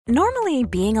Normally,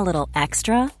 being a little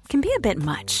extra can be a bit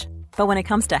much, but when it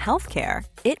comes to healthcare,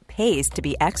 it pays to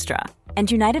be extra. And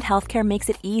United Healthcare makes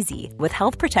it easy with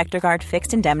Health Protector Guard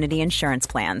fixed indemnity insurance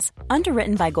plans.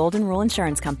 Underwritten by Golden Rule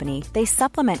Insurance Company, they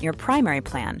supplement your primary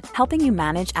plan, helping you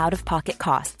manage out-of-pocket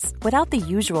costs without the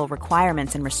usual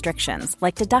requirements and restrictions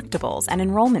like deductibles and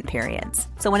enrollment periods.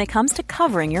 So when it comes to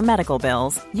covering your medical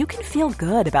bills, you can feel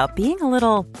good about being a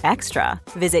little extra.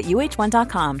 Visit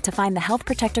uh1.com to find the Health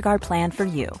Protector Guard plan for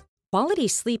you. Quality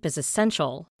sleep is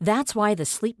essential. That's why the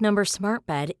Sleep Number Smart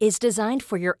Bed is designed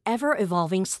for your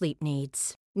ever-evolving sleep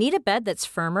needs. Need a bed that's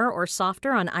firmer or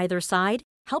softer on either side?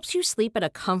 Helps you sleep at a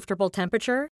comfortable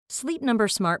temperature? Sleep Number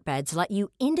Smart Beds let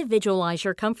you individualize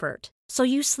your comfort, so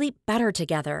you sleep better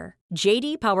together.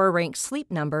 J.D. Power ranks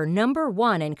Sleep Number number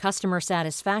 1 in customer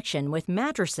satisfaction with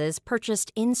mattresses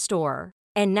purchased in-store.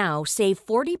 And now, save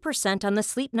 40% on the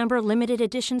Sleep Number Limited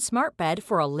Edition Smart Bed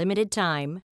for a limited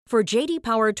time. For J.D.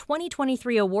 Power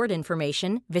 2023 award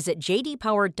information, visit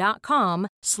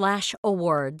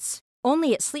jdpower.com/awards.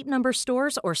 Only at Sleep Number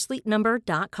stores or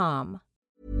sleepnumber.com.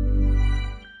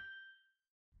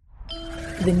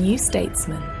 The New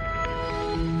Statesman.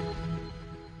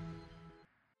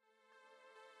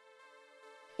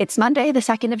 It's Monday, the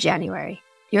 2nd of January.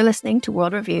 You're listening to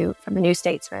World Review from The New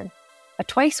Statesman, a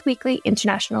twice-weekly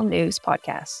international news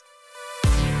podcast.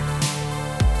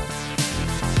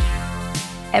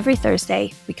 Every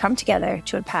Thursday, we come together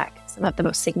to unpack some of the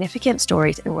most significant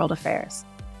stories in world affairs.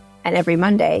 And every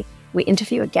Monday, we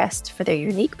interview a guest for their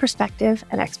unique perspective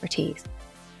and expertise.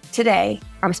 Today,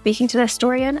 I'm speaking to the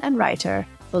historian and writer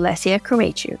Olesia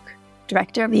Kravechuk,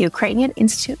 director of the Ukrainian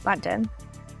Institute London,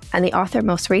 and the author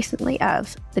most recently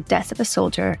of The Death of a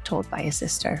Soldier Told by His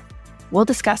Sister. We'll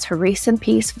discuss her recent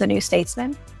piece for The New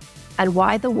Statesman and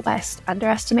why the West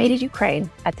underestimated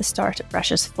Ukraine at the start of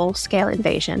Russia's full-scale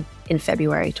invasion in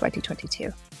February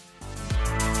 2022.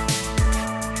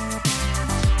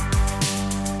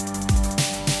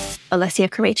 Olesia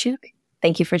Kravechuk,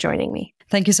 thank you for joining me.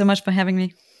 Thank you so much for having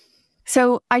me.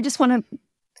 So I just want to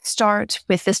start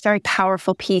with this very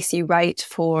powerful piece you write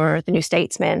for The New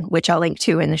Statesman, which I'll link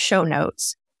to in the show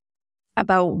notes,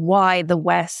 about why the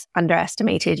West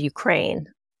underestimated Ukraine.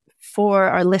 For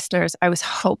our listeners, I was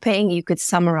hoping you could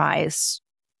summarize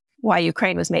why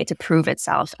Ukraine was made to prove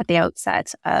itself at the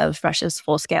outset of Russia's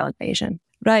full-scale invasion.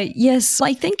 Right. Yes.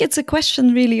 I think it's a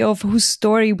question really of whose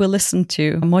story we listen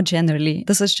to more generally.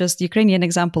 This is just, the Ukrainian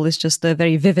example is just a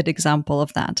very vivid example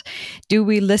of that. Do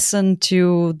we listen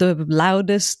to the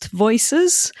loudest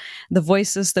voices, the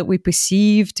voices that we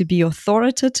perceive to be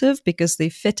authoritative because they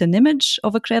fit an image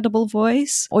of a credible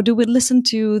voice? Or do we listen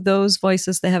to those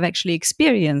voices that have actually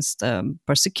experienced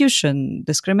persecution,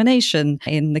 discrimination?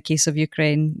 In the case of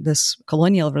Ukraine, this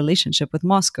colonial relationship with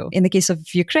Moscow. In the case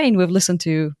of Ukraine, we've listened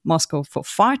to Moscow for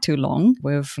far too long.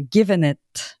 We've given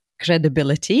it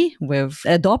credibility. We've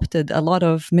adopted a lot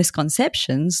of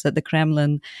misconceptions that the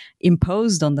Kremlin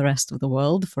imposed on the rest of the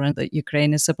world, for that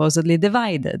Ukraine is supposedly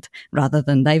divided rather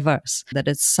than diverse, that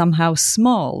it's somehow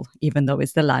small, even though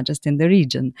it's the largest in the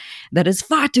region, that it's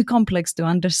far too complex to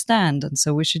understand. And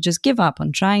so we should just give up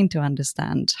on trying to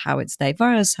understand how it's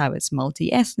diverse, how it's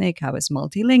multi-ethnic, how it's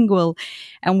multilingual.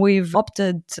 And we've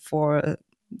opted for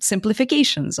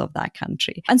simplifications of that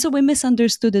country. And so we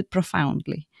misunderstood it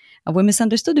profoundly. We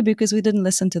misunderstood it because we didn't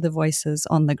listen to the voices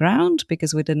on the ground,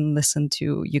 because we didn't listen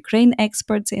to Ukraine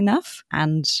experts enough,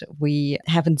 and we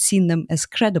haven't seen them as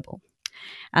credible.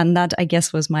 And that, I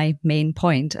guess, was my main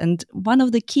point. And one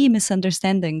of the key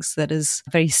misunderstandings that is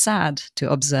very sad to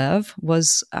observe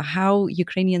was how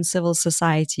Ukrainian civil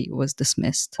society was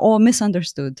dismissed or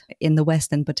misunderstood in the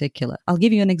West in particular. I'll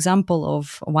give you an example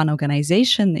of one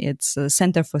organization. It's the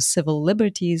Center for Civil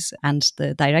Liberties, and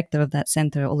the director of that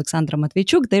center, Alexandra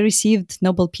Matveychuk, they received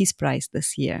Nobel Peace Prize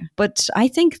this year. But I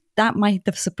think that might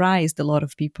have surprised a lot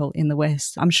of people in the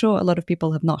West. I'm sure a lot of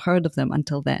people have not heard of them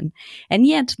until then. And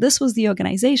yet, this was the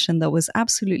organization that was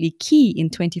absolutely key in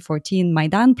 2014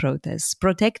 Maidan protests,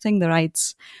 protecting the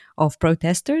rights of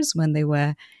protesters when they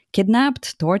were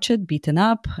kidnapped, tortured, beaten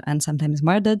up, and sometimes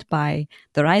murdered by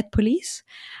the riot police.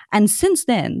 And since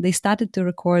then, they started to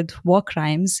record war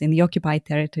crimes in the occupied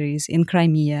territories, in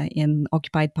Crimea, in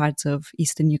occupied parts of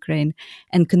eastern Ukraine,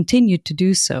 and continued to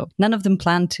do so. None of them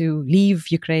planned to leave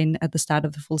Ukraine at the start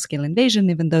of the full-scale invasion,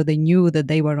 even though they knew that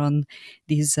they were on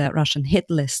these Russian hit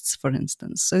lists, for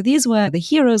instance. So these were the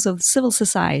heroes of civil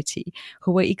society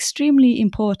who were extremely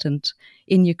important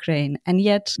in Ukraine. And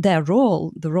yet their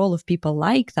role, the role of people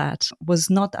like that, was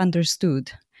not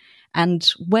understood. And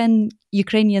when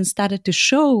Ukrainians started to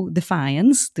show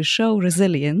defiance, to show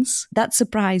resilience, that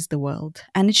surprised the world.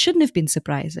 And it shouldn't have been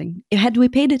surprising. Had we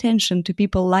paid attention to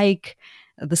people like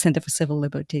the Center for Civil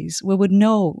Liberties, we would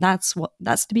know that's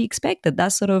to be expected. That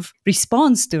sort of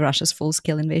response to Russia's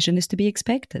full-scale invasion is to be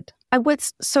expected. And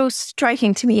what's so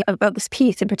striking to me about this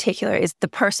piece in particular is the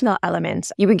personal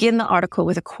element. You begin the article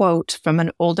with a quote from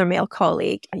an older male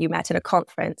colleague you met at a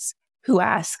conference who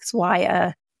asks why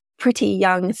a pretty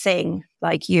young thing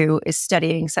like you is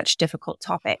studying such difficult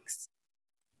topics.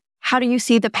 How do you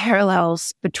see the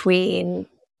parallels between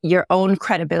your own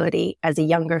credibility as a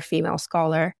younger female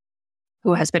scholar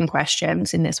who has been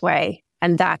questioned in this way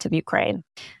and that of Ukraine?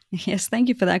 Yes, thank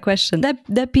you for that question.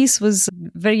 That piece was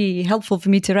very helpful for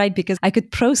me to write because I could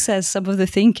process some of the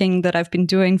thinking that I've been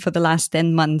doing for the last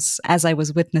 10 months as I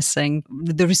was witnessing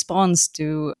the response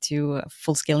to a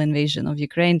full-scale invasion of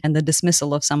Ukraine and the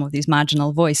dismissal of some of these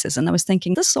marginal voices. And I was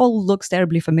thinking, this all looks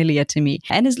terribly familiar to me.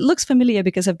 And it looks familiar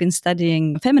because I've been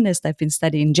studying feminist, I've been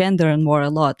studying gender and war a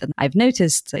lot. And I've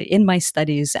noticed in my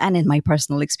studies and in my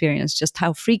personal experience just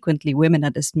how frequently women are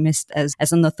dismissed as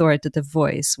an authoritative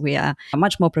voice. We are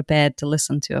much more prepared to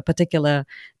listen to a particular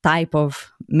type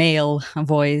of male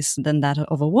voice than that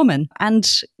of a woman.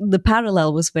 And the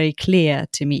parallel was very clear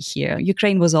to me here.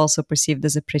 Ukraine was also perceived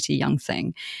as a pretty young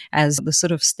thing, as the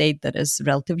sort of state that is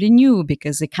relatively new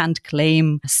because it can't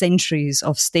claim centuries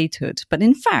of statehood. But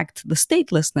in fact, the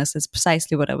statelessness is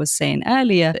precisely what I was saying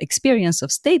earlier. The experience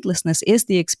of statelessness is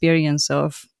the experience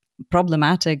of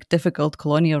problematic, difficult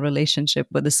colonial relationship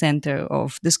with the center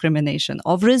of discrimination,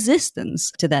 of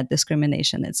resistance to that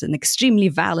discrimination. It's an extremely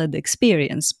valid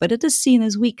experience, but it is seen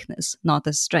as weakness, not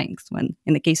as strength, when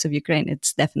in the case of Ukraine,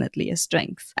 it's definitely a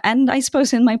strength. And I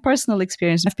suppose in my personal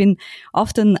experience, I've been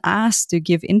often asked to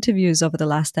give interviews over the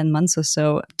last 10 months or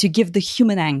so to give the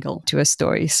human angle to a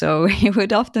story. So it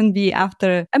would often be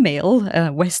after a male,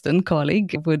 Western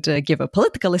colleague would give a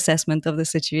political assessment of the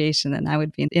situation, and I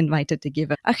would be invited to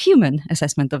give a human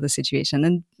assessment of the situation.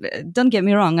 And don't get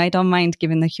me wrong, I don't mind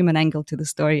giving the human angle to the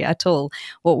story at all.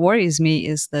 What worries me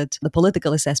is that the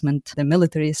political assessment, the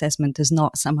military assessment, is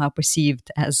not somehow perceived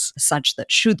as such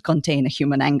that should contain a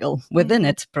human angle within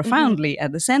it, profoundly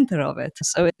at the center of it.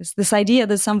 So it's this idea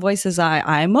that some voices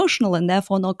are emotional and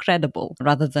therefore not credible,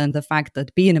 rather than the fact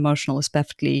that being emotional is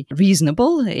perfectly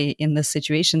reasonable in this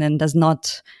situation and does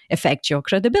not affect your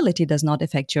credibility, does not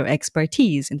affect your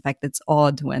expertise. In fact, it's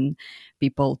odd when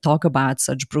people talk about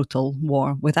such brutal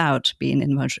war without being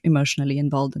emotionally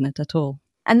involved in it at all.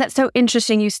 And that's so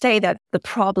interesting you say that the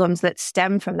problems that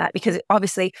stem from that, because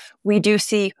obviously we do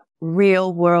see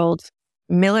real world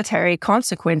military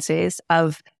consequences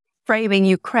of framing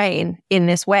Ukraine in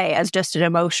this way as just an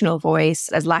emotional voice,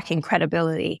 as lacking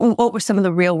credibility. What were some of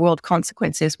the real world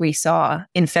consequences we saw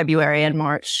in February and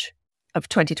March of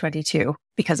 2022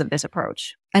 because of this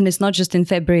approach? And it's not just in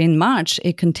February and March,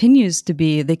 it continues to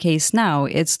be the case now.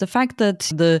 It's the fact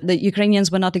that the Ukrainians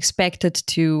were not expected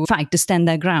to fight, to stand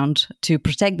their ground, to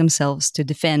protect themselves, to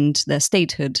defend their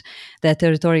statehood, their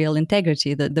territorial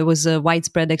integrity, that there was a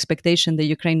widespread expectation that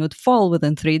Ukraine would fall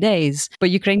within 3 days. But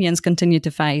Ukrainians continue to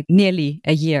fight nearly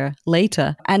a year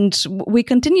later. And we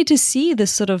continue to see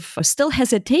this sort of still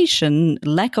hesitation,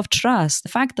 lack of trust. The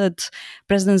fact that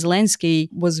President Zelensky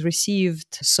was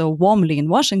received so warmly in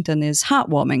Washington is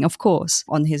heartwarming, of course,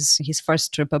 on his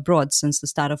first trip abroad since the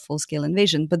start of full-scale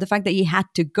invasion. But the fact that he had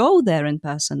to go there in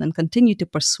person and continue to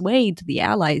persuade the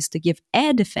allies to give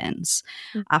air defense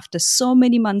after so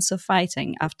many months of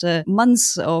fighting, after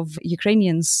months of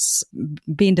Ukrainians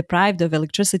being deprived of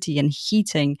electricity and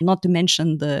heating, not to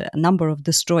mention the number of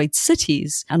destroyed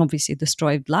cities and obviously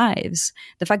destroyed lives,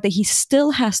 the fact that he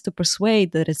still has to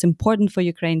persuade that it's important for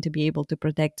Ukraine to be able to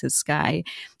protect its sky,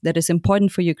 that it's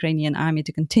important for Ukrainian army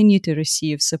to continue to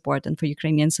receive support and for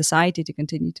Ukrainian society to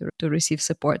continue to receive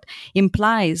support,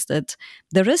 implies that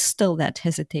there is still that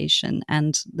hesitation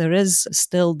and there is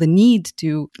still the need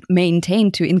to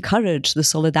maintain, to encourage the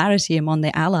solidarity among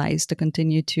the allies to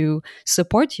continue to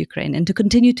support Ukraine and to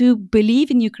continue to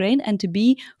believe in Ukraine and to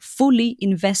be fully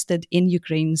invested in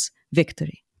Ukraine's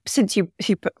victory. Since you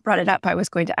brought it up, I was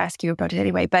going to ask you about it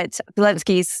anyway, but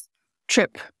Zelensky's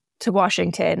trip to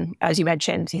Washington, as you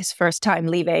mentioned, his first time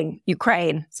leaving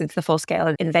Ukraine since the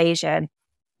full-scale invasion.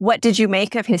 What did you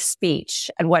make of his speech?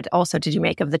 And what also did you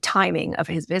make of the timing of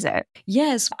his visit?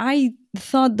 Yes, I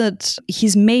thought that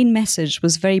his main message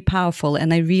was very powerful,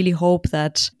 and I really hope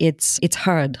that it's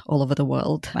heard all over the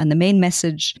world. And the main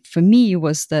message for me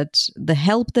was that the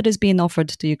help that is being offered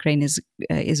to Ukraine is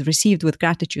received with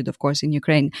gratitude, of course, in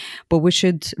Ukraine. But we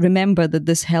should remember that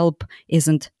this help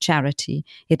isn't charity.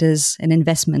 It is an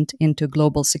investment into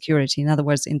global security. In other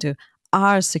words, into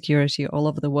our security all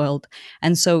over the world.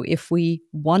 And so if we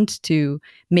want to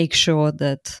make sure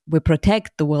that we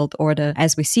protect the world order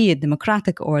as we see it,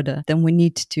 democratic order, then we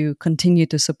need to continue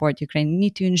to support Ukraine. We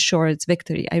need to ensure its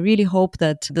victory. I really hope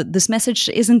that this message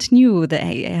isn't new.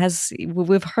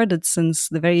 We've heard it since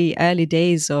the very early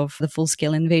days of the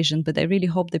full-scale invasion, but I really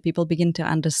hope that people begin to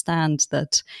understand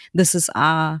that this is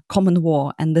our common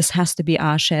war and this has to be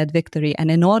our shared victory. And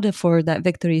in order for that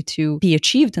victory to be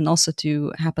achieved and also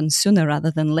to happen sooner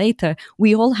rather than later,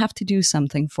 we all have to do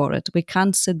something for it. We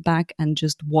can't sit back and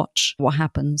just watch what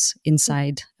happens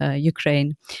inside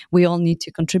Ukraine. We all need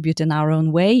to contribute in our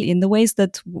own way, in the ways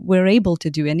that we're able to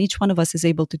do. And each one of us is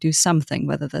able to do something,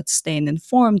 whether that's staying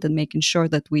informed and making sure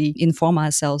that we inform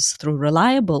ourselves through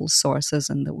reliable sources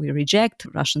and that we reject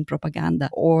Russian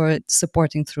propaganda, or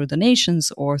supporting through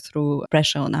donations or through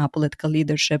pressure on our political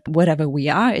leadership, wherever we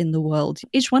are in the world.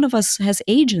 Each one of us has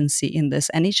agency in this,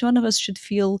 and each one of us should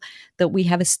feel that we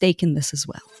have a stake in this as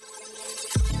well.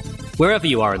 Wherever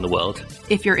you are in the world,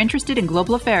 if you're interested in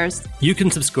global affairs, you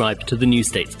can subscribe to The New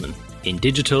Statesman in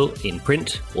digital, in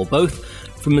print, or both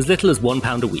from as little as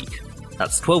 £1 a week.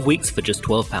 That's 12 weeks for just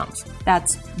 £12.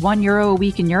 That's €1 a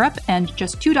week in Europe and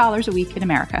just $2 a week in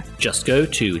America. Just go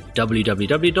to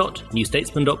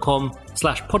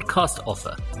www.newstatesman.com/podcast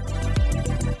offer.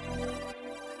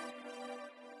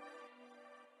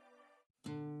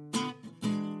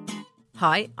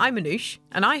 Hi, I'm Anoush,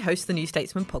 and I host the New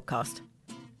Statesman podcast.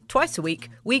 Twice a week,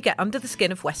 we get under the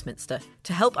skin of Westminster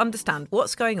to help understand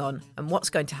what's going on and what's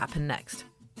going to happen next.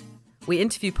 We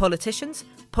interview politicians,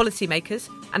 policymakers,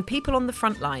 and people on the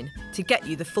front line to get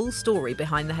you the full story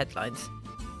behind the headlines.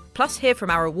 Plus, hear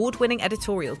from our award-winning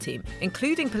editorial team,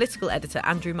 including political editor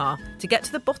Andrew Marr, to get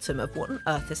to the bottom of what on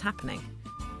earth is happening.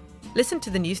 Listen to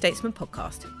the New Statesman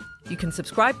podcast. You can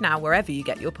subscribe now wherever you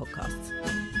get your podcasts.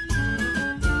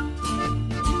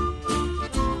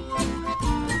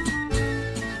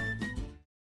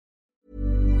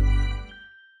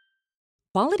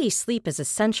 Quality sleep is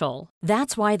essential.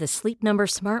 That's why the Sleep Number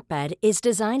Smart Bed is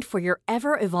designed for your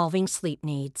ever-evolving sleep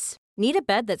needs. Need a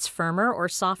bed that's firmer or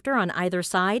softer on either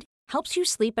side? Helps you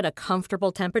sleep at a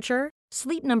comfortable temperature?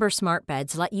 Sleep Number Smart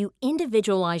Beds let you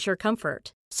individualize your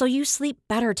comfort, so you sleep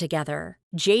better together.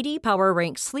 J.D. Power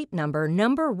ranks Sleep Number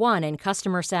number 1 in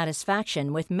customer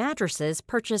satisfaction with mattresses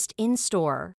purchased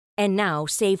in-store. And now,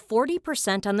 save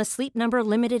 40% on the Sleep Number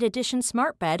Limited Edition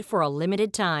Smart Bed for a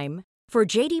limited time. For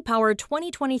J.D. Power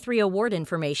 2023 award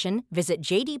information, visit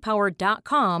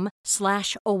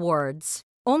jdpower.com/awards.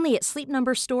 Only at Sleep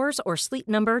Number stores or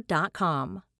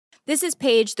sleepnumber.com. This is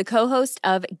Paige, the co-host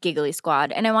of Giggly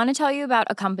Squad, and I want to tell you about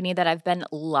a company that I've been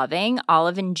loving,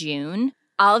 Olive & June.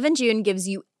 Olive & June gives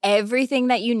you everything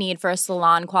that you need for a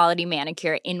salon-quality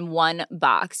manicure in one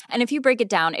box. And if you break it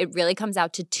down, it really comes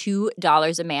out to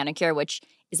 $2 a manicure, which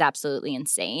is absolutely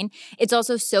insane. It's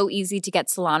also so easy to get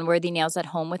salon-worthy nails at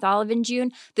home with Olive &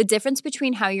 June. The difference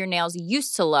between how your nails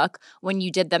used to look when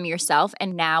you did them yourself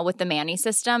and now with the Mani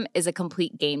system is a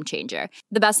complete game changer.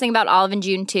 The best thing about Olive &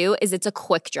 June, too, is it's a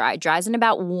quick dry. Dries in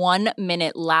about 1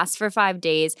 minute, lasts for 5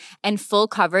 days, and full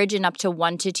coverage in up to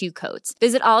 1 to 2 coats.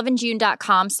 Visit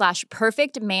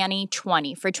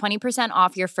oliveandjune.com/perfectmani20 for 20%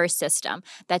 off your first system.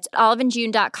 That's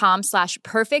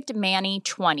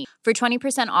oliveandjune.com/perfectmani20 for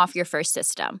 20% off your first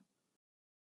system.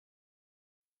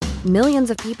 Millions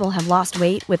of people have lost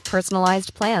weight with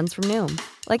personalized plans from Noom.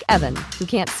 Like Evan, who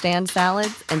can't stand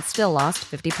salads and still lost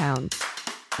 50 pounds.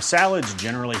 Salads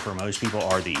generally for most people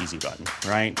are the easy button,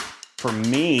 right? For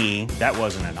me, that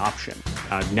wasn't an option.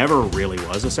 I never really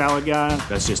was a salad guy.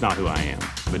 That's just not who I am.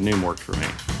 But Noom worked for me.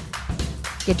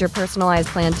 Get your personalized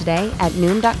plan today at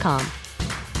Noom.com.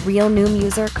 Real Noom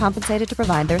user compensated to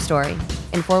provide their story.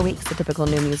 In 4 weeks, the typical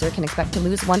Noom user can expect to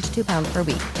lose 1 to 2 pounds per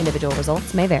week. Individual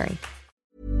results may vary.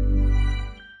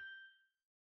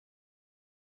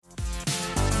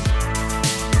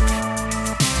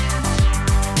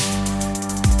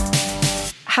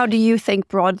 How do you think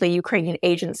broadly Ukrainian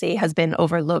agency has been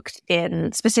overlooked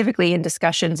specifically in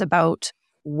discussions about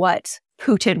what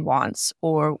Putin wants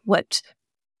or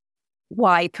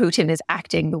why Putin is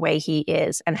acting the way he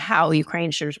is and how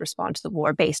Ukraine should respond to the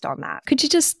war based on that? Could you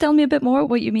just tell me a bit more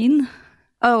what you mean?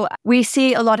 Oh, we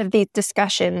see a lot of these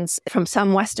discussions from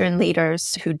some Western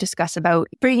leaders who discuss about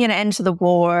bringing an end to the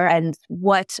war and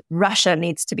what Russia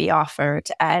needs to be offered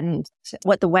and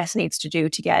what the West needs to do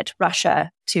to get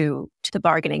Russia to the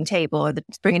bargaining table or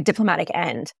bring a diplomatic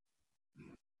end.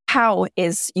 How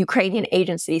is Ukrainian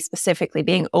agency specifically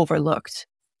being overlooked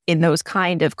in those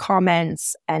kind of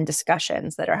comments and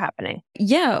discussions that are happening?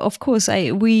 Yeah, of course.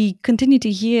 We continue to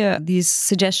hear these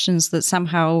suggestions that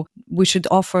somehow we should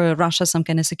offer Russia some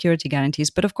kind of security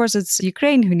guarantees. But of course, it's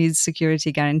Ukraine who needs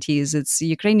security guarantees. It's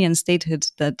Ukrainian statehood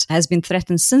that has been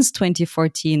threatened since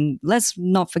 2014. Let's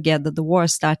not forget that the war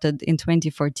started in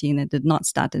 2014. It did not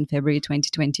start in February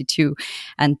 2022.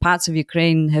 And parts of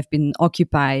Ukraine have been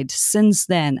occupied since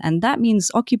then. And that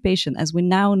means occupation, as we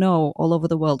now know all over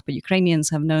the world, but Ukrainians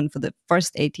have known for the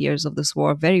first 8 years of this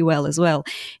war very well as well.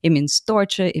 It means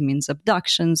torture, it means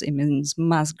abductions, it means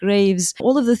mass graves,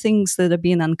 all of the things that are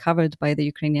being uncovered by the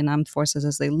Ukrainian armed forces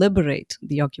as they liberate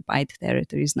the occupied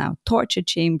territories now. Torture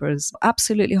chambers,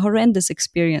 absolutely horrendous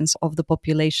experience of the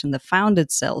population that found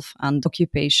itself under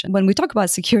occupation. When we talk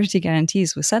about security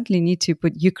guarantees, we certainly need to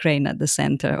put Ukraine at the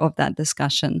center of that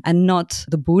discussion and not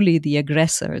the bully, the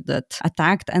aggressor that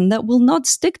attacked and that will not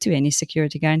stick to any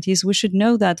security guarantees. We should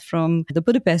know that from the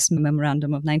Budapest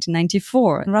Memorandum of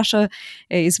 1994. Russia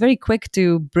is very quick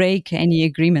to break any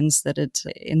agreements that it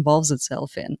involves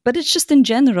itself in. But it's just in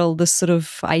general, this sort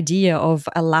of idea of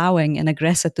allowing an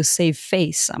aggressor to save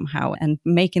face somehow and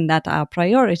making that our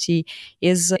priority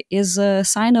is a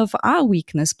sign of our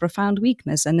weakness, profound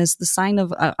weakness, and is the sign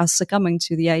of us succumbing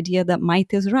to the idea that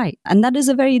might is right. And that is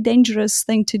a very dangerous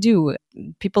thing to do.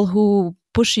 People who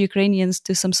push Ukrainians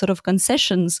to some sort of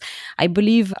concessions, I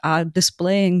believe, are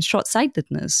displaying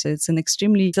short-sightedness. It's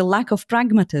a lack of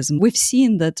pragmatism. We've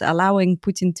seen that allowing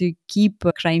Putin to keep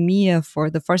Crimea for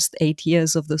the first 8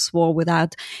 years of this war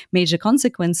without major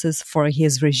consequences for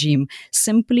his regime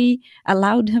simply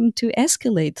allowed him to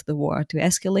escalate the war, to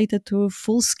escalate it to a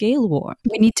full-scale war.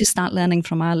 We need to start learning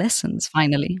from our lessons,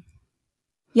 finally.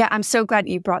 Yeah, I'm so glad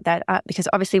you brought that up because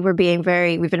obviously we've been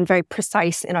very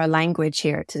precise in our language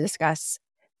here to discuss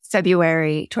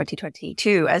February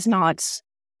 2022 as not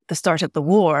the start of the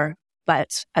war,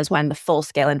 but as when the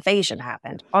full-scale invasion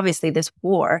happened. Obviously, this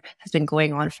war has been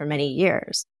going on for many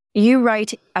years. You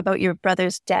write about your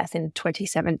brother's death in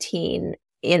 2017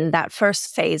 in that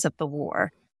first phase of the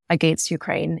war against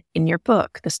Ukraine in your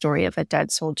book, The Story of a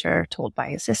Dead Soldier Told by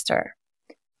His Sister.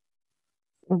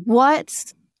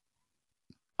 What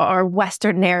are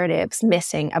Western narratives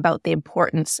missing about the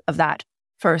importance of that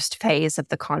first phase of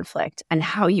the conflict and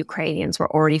how Ukrainians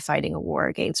were already fighting a war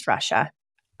against Russia?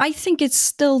 I think it's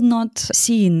still not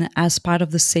seen as part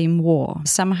of the same war.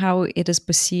 Somehow it is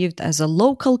perceived as a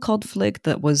local conflict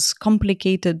that was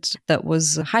complicated, that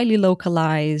was highly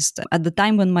localized. At the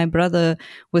time when my brother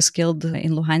was killed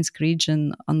in Luhansk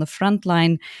region on the front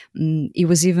line, it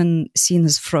was even seen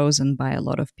as frozen by a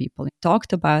lot of people. It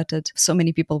talked about it. So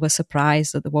many people were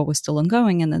surprised that the war was still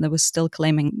ongoing and that there was still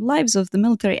claiming lives of the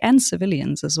military and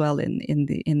civilians as well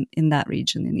in that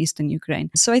region, in eastern Ukraine.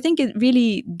 So I think it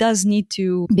really does need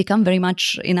to become very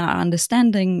much, in our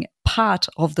understanding, part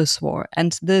of this war.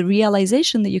 And the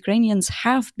realization that Ukrainians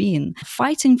have been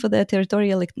fighting for their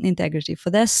territorial integrity, for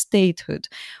their statehood,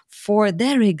 for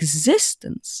their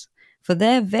existence, for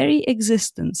their very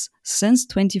existence since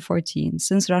 2014,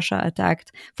 since Russia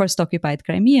first occupied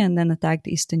Crimea and then attacked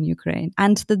eastern Ukraine,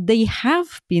 and that they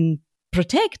have been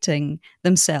protecting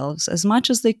themselves as much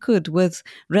as they could with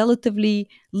relatively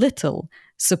little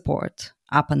support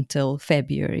up until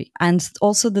February. And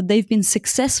also that they've been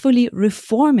successfully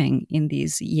reforming in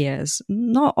these years.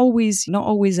 Not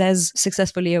always as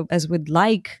successfully as we'd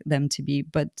like them to be,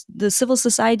 but the civil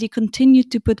society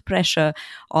continued to put pressure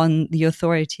on the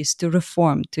authorities to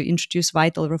reform, to introduce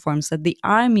vital reforms, that the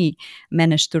army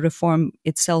managed to reform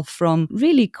itself from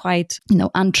really quite,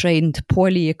 untrained,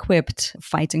 poorly equipped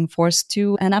fighting force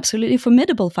to an absolutely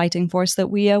formidable fighting force that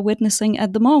we are witnessing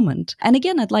at the moment. And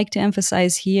again, I'd like to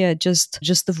emphasize here just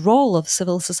the role of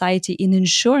civil society in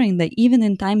ensuring that even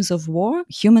in times of war,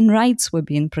 human rights were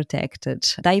being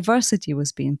protected, diversity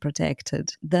was being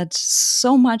protected, that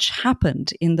so much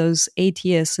happened in those 8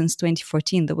 years since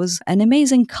 2014. There was an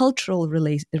amazing cultural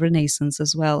renaissance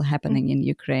as well happening in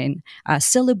Ukraine, a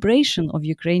celebration of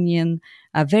Ukrainian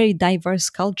a very diverse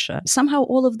culture. Somehow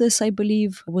all of this, I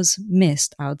believe, was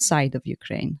missed outside of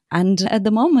Ukraine. And at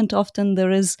the moment, often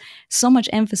there is so much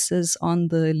emphasis on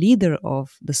the leader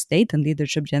of the state and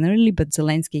leadership generally, but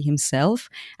Zelensky himself.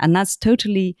 And that's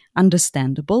totally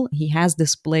understandable. He has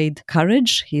displayed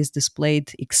courage. He's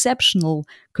displayed exceptional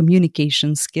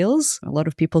communication skills. A lot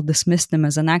of people dismissed him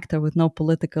as an actor with no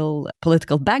political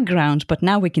background, but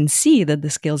now we can see that the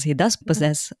skills he does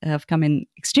possess have come in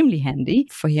extremely handy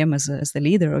for him as the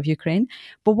leader of Ukraine.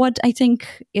 But what I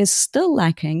think is still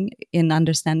lacking in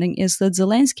understanding is that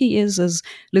Zelensky is, as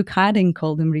Luke Harding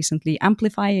called him recently,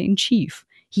 amplifier in chief.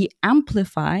 He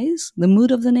amplifies the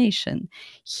mood of the nation.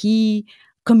 He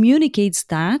communicates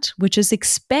that which is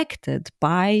expected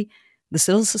by the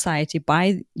civil society,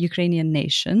 by Ukrainian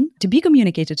nation, to be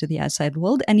communicated to the outside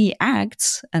world, and he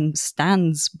acts and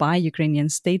stands by Ukrainian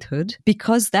statehood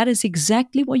because that is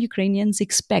exactly what Ukrainians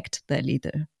expect their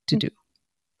leader to do.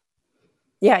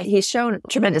 Yeah, he's shown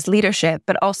tremendous leadership,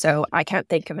 but also I can't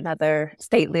think of another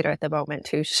state leader at the moment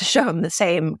who's shown the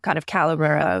same kind of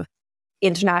caliber of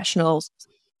international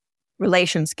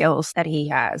relation skills that he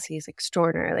has. He's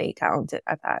extraordinarily talented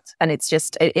at that. And it's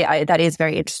just, that is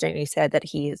very interesting. He said that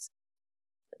he is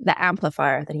the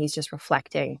amplifier, that he's just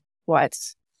reflecting what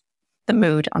the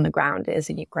mood on the ground is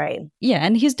in Ukraine. Yeah,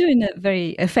 and he's doing it very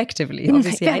effectively.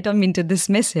 Obviously, I don't mean to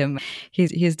dismiss him.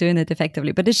 He's doing it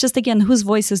effectively. But it's just, again, whose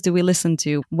voices do we listen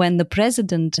to? When the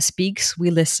president speaks, we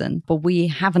listen. But we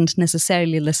haven't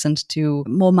necessarily listened to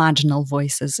more marginal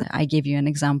voices. I gave you an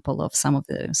example of some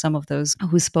of those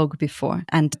who spoke before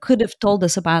and could have told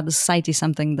us about the society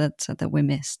something that we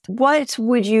missed. What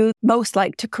would you most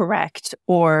like to correct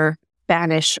or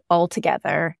banish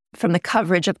altogether from the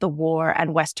coverage of the war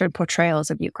and Western portrayals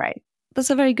of Ukraine? That's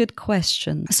a very good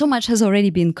question. So much has already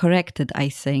been corrected, I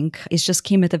think. It just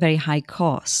came at a very high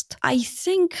cost. I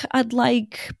think I'd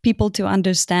like people to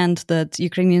understand that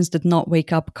Ukrainians did not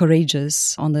wake up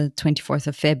courageous on the 24th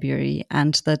of February,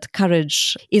 and that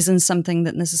courage isn't something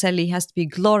that necessarily has to be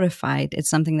glorified. It's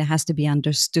something that has to be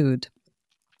understood.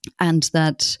 And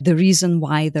that the reason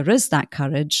why there is that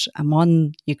courage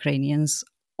among Ukrainians,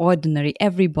 ordinary,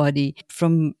 everybody,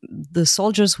 from the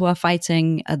soldiers who are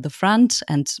fighting at the front,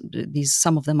 and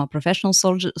some of them are professional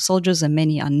soldiers and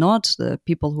many are not, the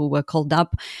people who were called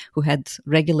up, who had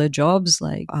regular jobs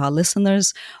like our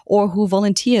listeners, or who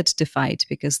volunteered to fight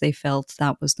because they felt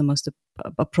that was the most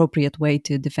appropriate way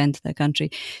to defend their country,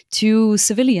 to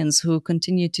civilians who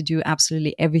continue to do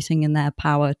absolutely everything in their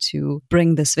power to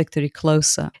bring this victory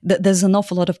closer. There's an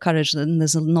awful lot of courage and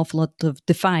there's an awful lot of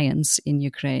defiance in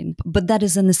Ukraine, but that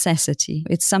is a necessity.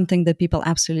 It's something that people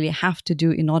absolutely have to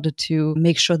do in order to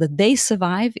make sure that they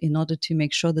survive, in order to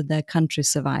make sure that their country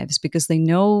survives, because they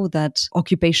know that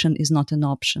occupation is not an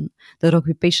option, that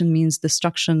occupation means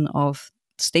destruction of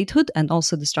statehood and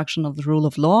also destruction of the rule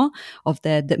of law, of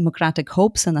their democratic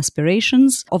hopes and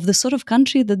aspirations, of the sort of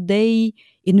country that they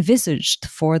envisaged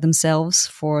for themselves,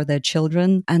 for their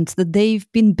children, and that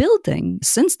they've been building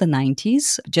since the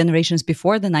 90s, generations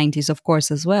before the 90s, of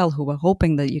course, as well, who were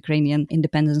hoping that Ukrainian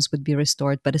independence would be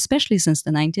restored, but especially since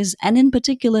the 90s, and in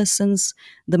particular since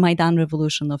the Maidan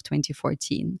Revolution of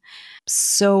 2014.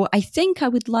 So I think I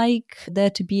would like there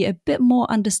to be a bit more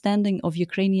understanding of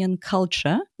Ukrainian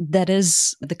culture, that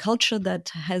is the culture that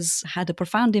has had a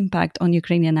profound impact on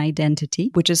Ukrainian identity,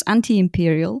 which is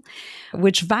anti-imperial,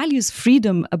 which values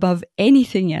freedom above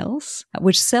anything else,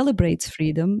 which celebrates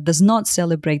freedom, does not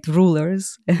celebrate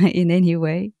rulers in any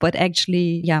way, but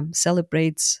actually,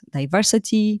 celebrates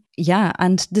diversity,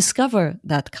 and discover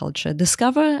that culture.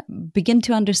 Begin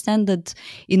to understand that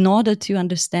in order to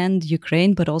understand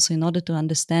Ukraine, but also in order to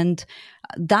understand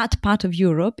that part of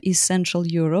Europe is Central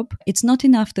Europe, it's not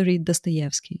enough to read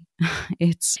Dostoevsky.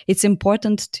 It's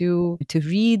important to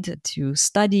read, to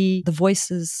study the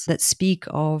voices that speak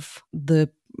of the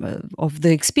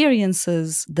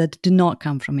experiences that do not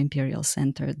come from imperial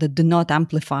center, that do not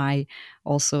amplify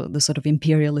also the sort of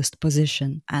imperialist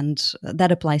position. And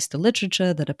that applies to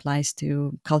literature, that applies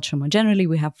to culture more generally.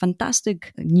 We have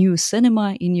fantastic new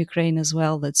cinema in Ukraine as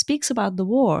well that speaks about the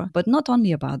war, but not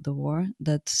only about the war,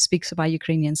 that speaks about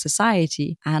Ukrainian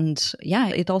society. And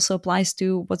it also applies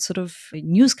to what sort of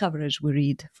news coverage we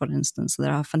read, for instance.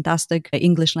 There are fantastic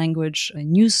English language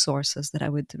news sources that I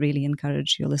would really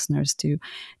encourage your listeners to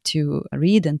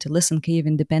read and to listen. Kyiv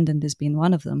Independent has been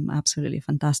one of them. Absolutely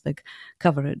fantastic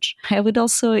coverage. I would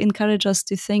also encourage us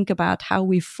to think about how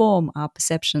we form our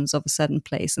perceptions of a certain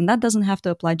place. And that doesn't have to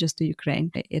apply just to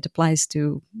Ukraine. It applies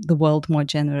to the world more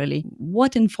generally.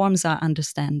 What informs our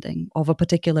understanding of a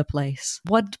particular place?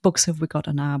 What books have we got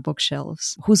on our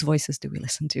bookshelves? Whose voices do we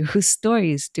listen to? Whose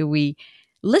stories do we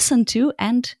listen to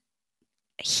and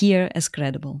hear as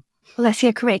credible?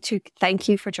 Olesya Kravchuk, thank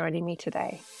you for joining me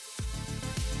today.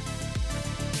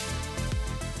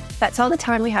 That's all the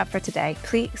time we have for today.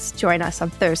 Please join us on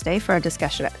Thursday for a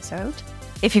discussion episode.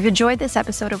 If you've enjoyed this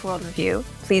episode of World Review,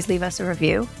 please leave us a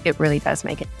review. It really does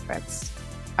make a difference.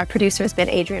 Our producer has been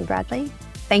Adrian Bradley.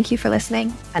 Thank you for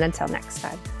listening, and until next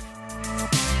time.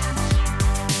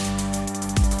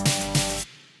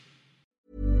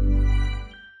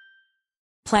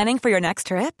 Planning for your next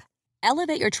trip?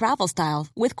 Elevate your travel style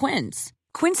with Quince.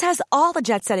 Quince has all the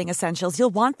jet-setting essentials you'll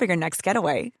want for your next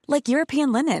getaway, like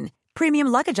European linen, premium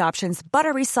luggage options,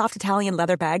 buttery soft Italian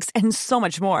leather bags, and so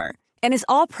much more. And is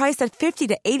all priced at 50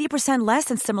 to 80% less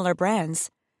than similar brands.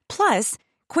 Plus,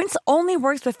 Quince only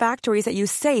works with factories that use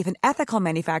safe and ethical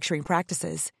manufacturing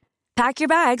practices. Pack your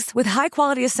bags with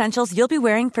high-quality essentials you'll be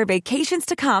wearing for vacations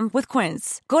to come with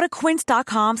Quince. Go to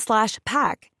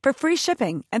quince.com/pack for free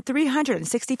shipping and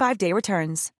 365-day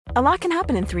returns. A lot can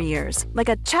happen in 3 years, like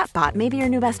a chatbot may be your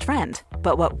new best friend.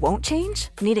 But what won't change?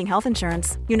 Needing health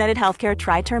insurance. United Healthcare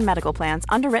Tri-Term Medical Plans,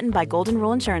 underwritten by Golden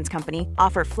Rule Insurance Company,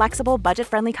 offer flexible,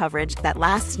 budget-friendly coverage that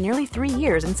lasts nearly 3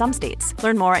 years in some states.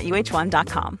 Learn more at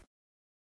uh1.com.